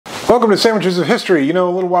Welcome to Sandwiches of History. You know,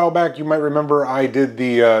 a little while back you might remember I did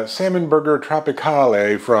the Salmonburger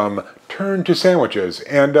Tropicale from Turn to Sandwiches,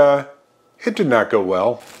 and it did not go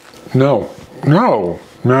well. No.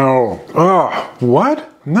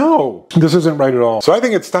 What? No. This isn't right at all. So I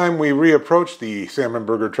think it's time we reapproach the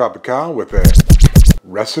Salmonburger Tropicale with a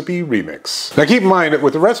recipe remix. Now keep in mind that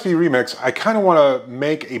with the recipe remix, I kind of want to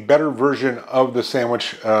make a better version of the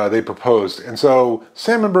sandwich they proposed. And so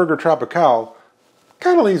Salmonburger Tropicale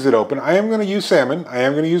kind of leaves it open. I am going to use salmon. I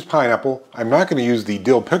am going to use pineapple. I'm not going to use the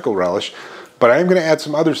dill pickle relish, but I am going to add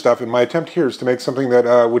some other stuff. And my attempt here is to make something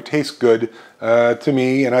that would taste good to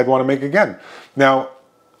me and I'd want to make again. Now,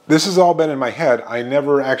 this has all been in my head. I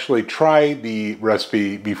never actually tried the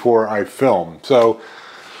recipe before I film. So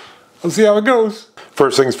let's see how it goes.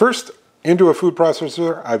 First things first, into a food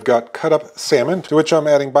processor, I've got cut up salmon, to which I'm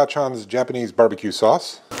adding Bachan's Japanese barbecue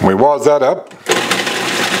sauce. We waz that up.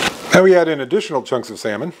 Now we add in additional chunks of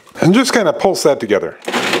salmon and just kind of pulse that together.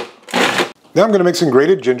 Now I'm going to mix in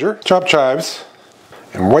grated ginger, chopped chives,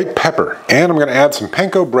 and white pepper. And I'm going to add some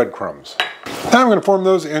panko breadcrumbs. Now I'm going to form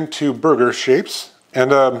those into burger shapes.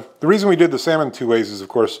 And the reason we did the salmon two ways is, of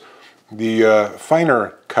course, the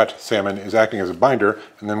finer cut salmon is acting as a binder,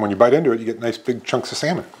 and then when you bite into it, you get nice big chunks of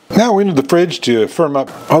salmon. Now into the fridge to firm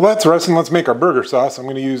up all that rest, and let's make our burger sauce. I'm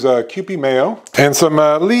going to use Kewpie mayo and some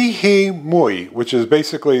Lee Hee Mui, which is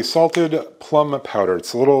basically salted plum powder.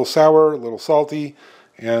 It's a little sour, a little salty,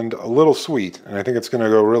 and a little sweet, and I think it's going to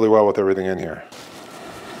go really well with everything in here.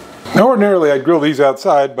 Now ordinarily I'd grill these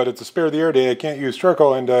outside, but it's a spare the air day. I can't use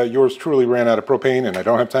charcoal, and yours truly ran out of propane, and I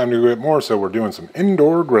don't have time to get more, so we're doing some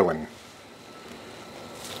indoor grilling.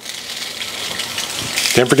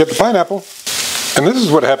 Can't forget the pineapple. And this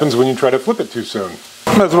is what happens when you try to flip it too soon.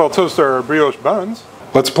 Might as well toast our brioche buns.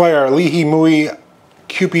 Let's apply our Lee Hee Mui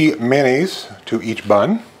Kewpie mayonnaise to each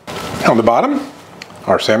bun. On the bottom,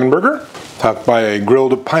 our salmon burger, topped by a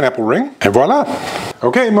grilled pineapple ring. And voila!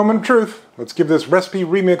 Okay, moment of truth. Let's give this recipe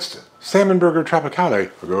remixed Salmonburger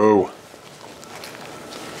Tropicale a go.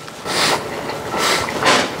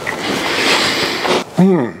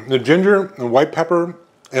 The ginger, the white pepper,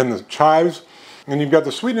 and the chives. And you've got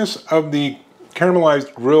the sweetness of the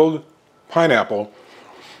caramelized grilled pineapple.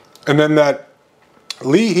 And then that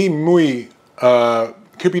Lee Hee Mui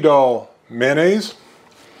Kewpie doll mayonnaise.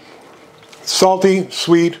 Salty,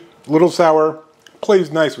 sweet, a little sour.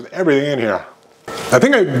 Plays nice with everything in here. I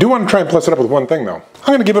think I do want to try and plus it up with one thing though. I'm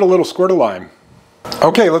going to give it a little squirt of lime.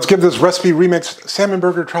 Okay, let's give this recipe remixed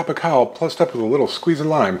Salmonburger Tropicale plussed up with a little squeeze of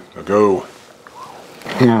lime a go.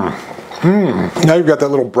 Now you've got that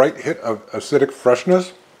little bright hit of acidic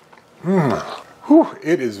freshness. Whew,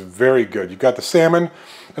 it is very good. You've got the salmon,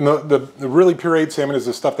 and the really pureed salmon is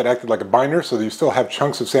the stuff that acted like a binder, so that you still have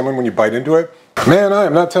chunks of salmon when you bite into it. Man, I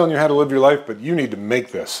am not telling you how to live your life, but you need to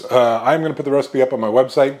make this. I'm going to put the recipe up on my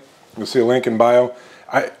website. You'll see a link in bio.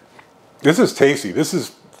 This is tasty. This has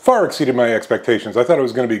far exceeded my expectations. I thought it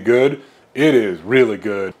was going to be good. It is really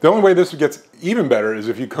good. The only way this gets even better is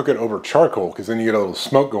if you cook it over charcoal, because then you get a little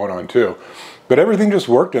smoke going on too. But everything just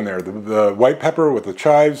worked in there. The white pepper with the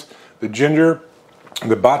chives, the ginger,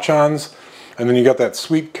 the bachan's, and then you got that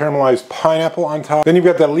sweet caramelized pineapple on top. Then you've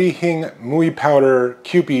got that Lee Hee Mui powder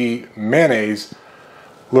Kewpie mayonnaise.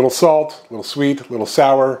 Little salt, little sweet, little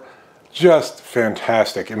sour. Just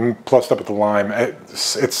fantastic, and plussed up with the lime.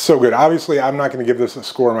 It's so good. Obviously, I'm not going to give this a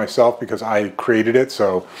score myself because I created it,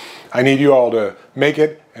 so I need you all to make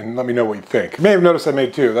it and let me know what you think. You may have noticed I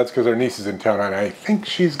made two. That's because our niece is in town, and I think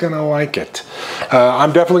she's going to like it.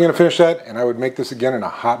 I'm definitely going to finish that, and I would make this again in a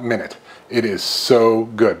hot minute. It is so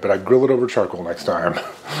good, but I grill it over charcoal next time.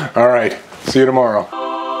 All right, see you tomorrow.